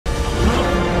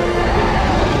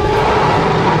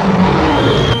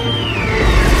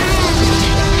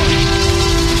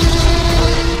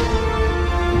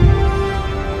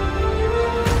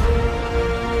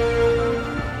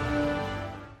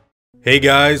Hey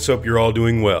guys, hope you're all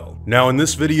doing well. Now in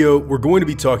this video, we're going to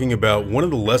be talking about one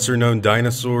of the lesser known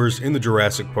dinosaurs in the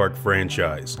Jurassic Park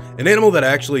franchise. An animal that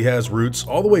actually has roots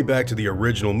all the way back to the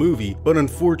original movie, but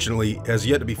unfortunately has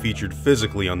yet to be featured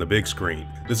physically on the big screen.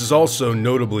 This is also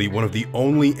notably one of the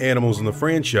only animals in the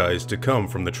franchise to come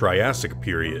from the Triassic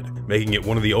period, making it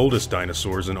one of the oldest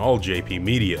dinosaurs in all JP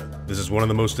media. This is one of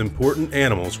the most important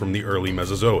animals from the early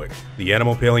Mesozoic. The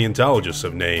animal paleontologists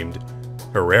have named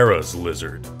Herrera's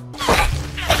lizard.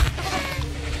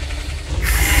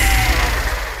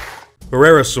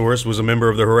 Herrerasaurus was a member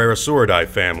of the Herrerasauridae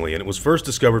family, and it was first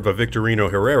discovered by Victorino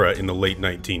Herrera in the late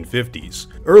 1950s.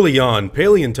 Early on,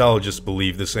 paleontologists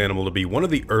believed this animal to be one of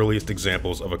the earliest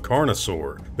examples of a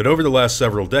carnosaur, but over the last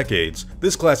several decades,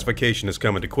 this classification has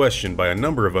come into question by a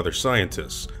number of other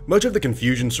scientists. Much of the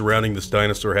confusion surrounding this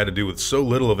dinosaur had to do with so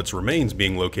little of its remains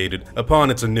being located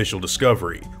upon its initial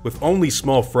discovery, with only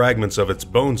small fragments of its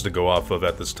bones to go off of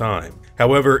at this time.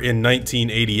 However, in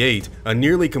 1988, a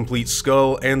nearly complete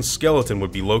skull and skeleton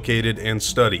would be located and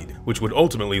studied, which would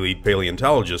ultimately lead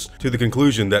paleontologists to the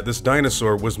conclusion that this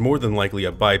dinosaur was more than likely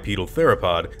a bipedal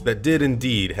theropod that did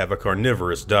indeed have a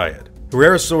carnivorous diet.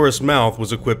 Herrerasaurus' mouth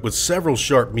was equipped with several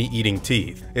sharp meat-eating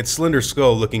teeth, its slender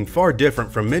skull looking far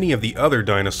different from many of the other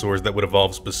dinosaurs that would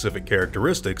evolve specific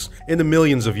characteristics in the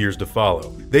millions of years to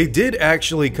follow. They did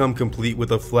actually come complete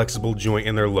with a flexible joint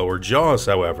in their lower jaws,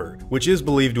 however, which is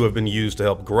believed to have been used to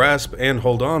help grasp and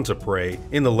hold on to prey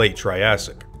in the late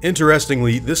Triassic.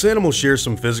 Interestingly, this animal shares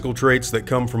some physical traits that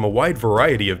come from a wide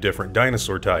variety of different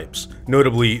dinosaur types.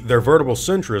 Notably, their vertebral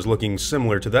centras looking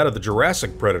similar to that of the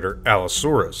Jurassic predator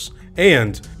Allosaurus,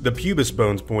 and the pubis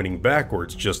bones pointing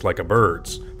backwards just like a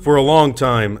bird's. For a long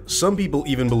time, some people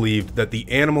even believed that the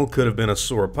animal could have been a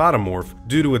sauropodomorph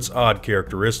due to its odd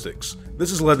characteristics. This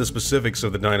has led the specifics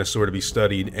of the dinosaur to be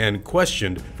studied and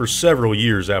questioned for several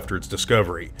years after its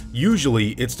discovery.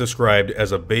 Usually, it's described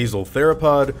as a basal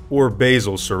theropod or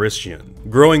basal saurischian.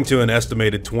 Growing to an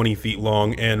estimated 20 feet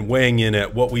long and weighing in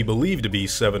at what we believe to be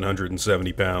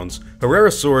 770 pounds,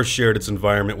 Herrerasaurus shared its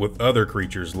environment with other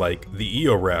creatures like the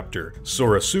Eoraptor,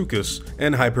 Saurosuchus,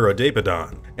 and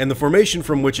Hyperodapedon, and the formation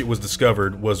from which it was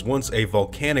discovered was once a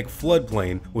volcanic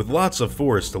floodplain with lots of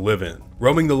forest to live in.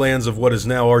 Roaming the lands of what is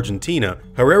now Argentina,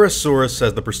 Herrerasaurus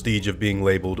has the prestige of being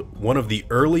labeled one of the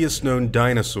earliest known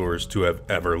dinosaurs to have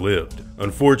ever lived.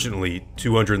 Unfortunately,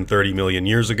 230 million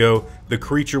years ago, the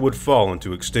creature would fall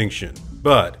into extinction.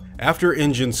 But after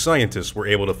InGen's scientists were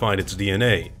able to find its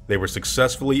DNA, they were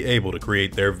successfully able to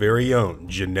create their very own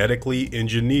genetically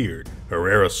engineered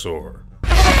Herrerasaur.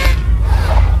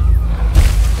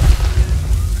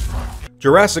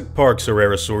 Jurassic Park's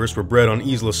Herrerasaurus were bred on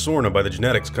Isla Sorna by the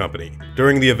genetics company.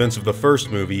 During the events of the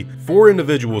first movie, 4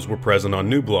 individuals were present on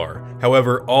Nublar.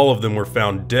 However, all of them were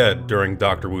found dead during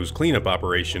Dr. Wu's cleanup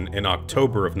operation in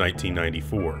October of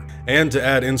 1994. And to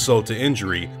add insult to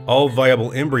injury, all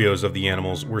viable embryos of the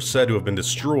animals were said to have been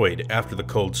destroyed after the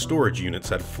cold storage units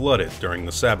had flooded during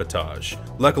the sabotage.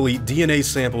 Luckily, DNA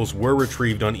samples were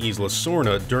retrieved on Isla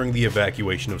Sorna during the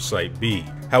evacuation of Site B.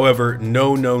 However,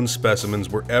 no known specimens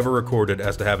were ever recorded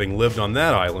as to having lived on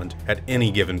that island at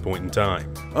any given point in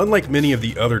time. Unlike many of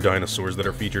the other dinosaurs that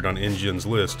are featured on InGen's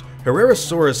list,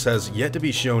 Herrerasaurus has yet to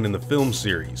be shown in the film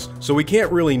series, so we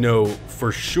can't really know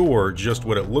for sure just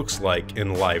what it looks like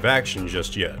in live action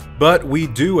just yet. But we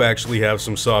do actually have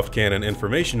some soft canon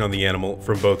information on the animal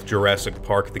from both Jurassic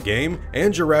Park the game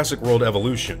and Jurassic World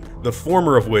Evolution, the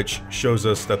former of which shows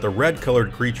us that the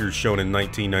red-colored creatures shown in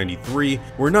 1993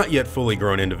 were not yet fully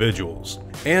grown individuals,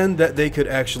 and that they could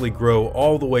actually grow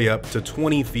all the way up to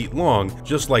 20 feet long,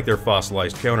 just like their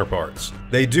fossilized counterparts.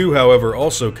 They do, however,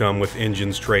 also come with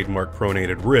InGen's trademark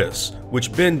pronated wrists,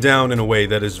 which bend down in a way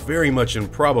that is very much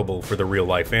improbable for the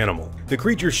real-life animal. The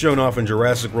creatures shown off in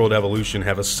Jurassic World Evolution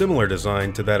have a similar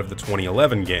design to that of the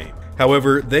 2011 game.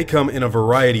 However, they come in a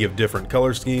variety of different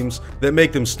color schemes that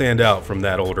make them stand out from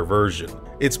that older version.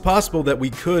 It's possible that we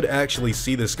could actually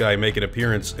see this guy make an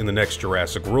appearance in the next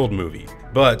Jurassic World movie,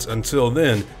 but until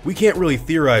then, we can't really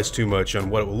theorize too much on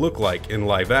what it will look like in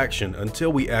live action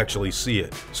until we actually see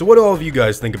it. So what do all of you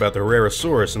guys think about the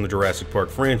Herrerasaurus in the Jurassic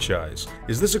Park franchise?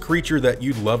 Is this a creature that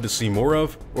you'd love to see more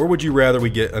of, or would you rather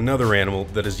we get another animal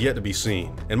that is yet to be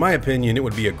seen? In my opinion, it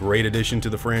would be a great addition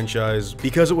to the franchise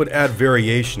because it would add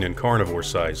variation in carnivore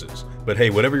sizes. But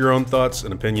hey, whatever your own thoughts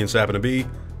and opinions happen to be,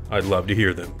 I'd love to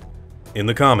hear them in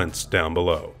the comments down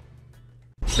below.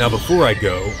 Now before I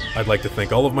go, I'd like to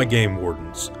thank all of my game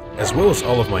wardens, as well as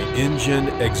all of my InGen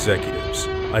executives.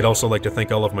 I'd also like to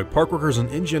thank all of my park workers and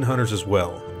InGen hunters as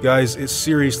well. Guys, it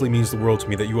seriously means the world to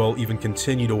me that you all even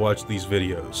continue to watch these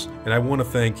videos, and I want to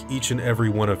thank each and every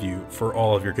one of you for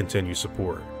all of your continued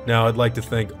support. Now, I'd like to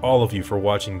thank all of you for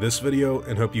watching this video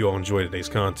and hope you all enjoy today's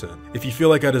content. If you feel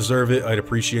like I deserve it, I'd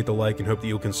appreciate the like and hope that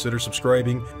you'll consider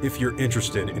subscribing if you're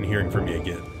interested in hearing from me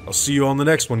again. I'll see you on the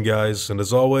next one, guys, and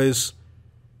as always,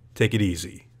 take it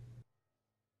easy.